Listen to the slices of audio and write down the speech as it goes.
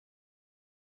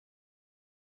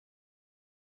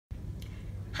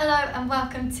Hello and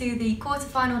welcome to the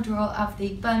quarter-final draw of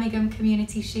the Birmingham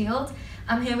Community Shield.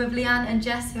 I'm here with Leanne and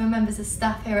Jess, who are members of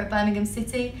staff here at Birmingham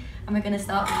City, and we're going to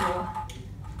start the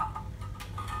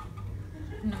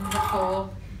draw.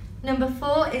 Number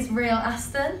 4 is Real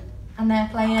Aston, and they're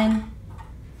playing...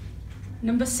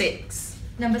 Number 6.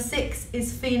 Number 6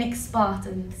 is Phoenix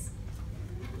Spartans.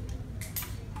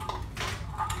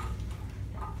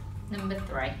 Number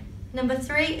 3. Number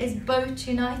 3 is Boat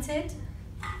United.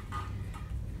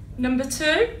 Number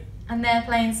 2. And they're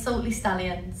playing Saltley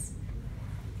Stallions.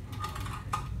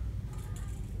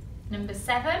 Number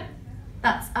 7.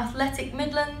 That's Athletic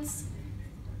Midlands.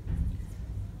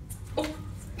 Oh.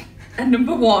 And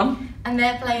number 1. And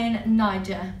they're playing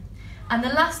Niger. And the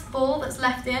last ball that's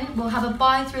left in will have a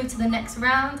bye through to the next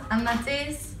round, and that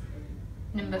is...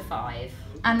 Number 5.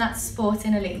 And that's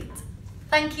Sporting Elite.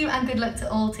 Thank you and good luck to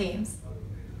all teams.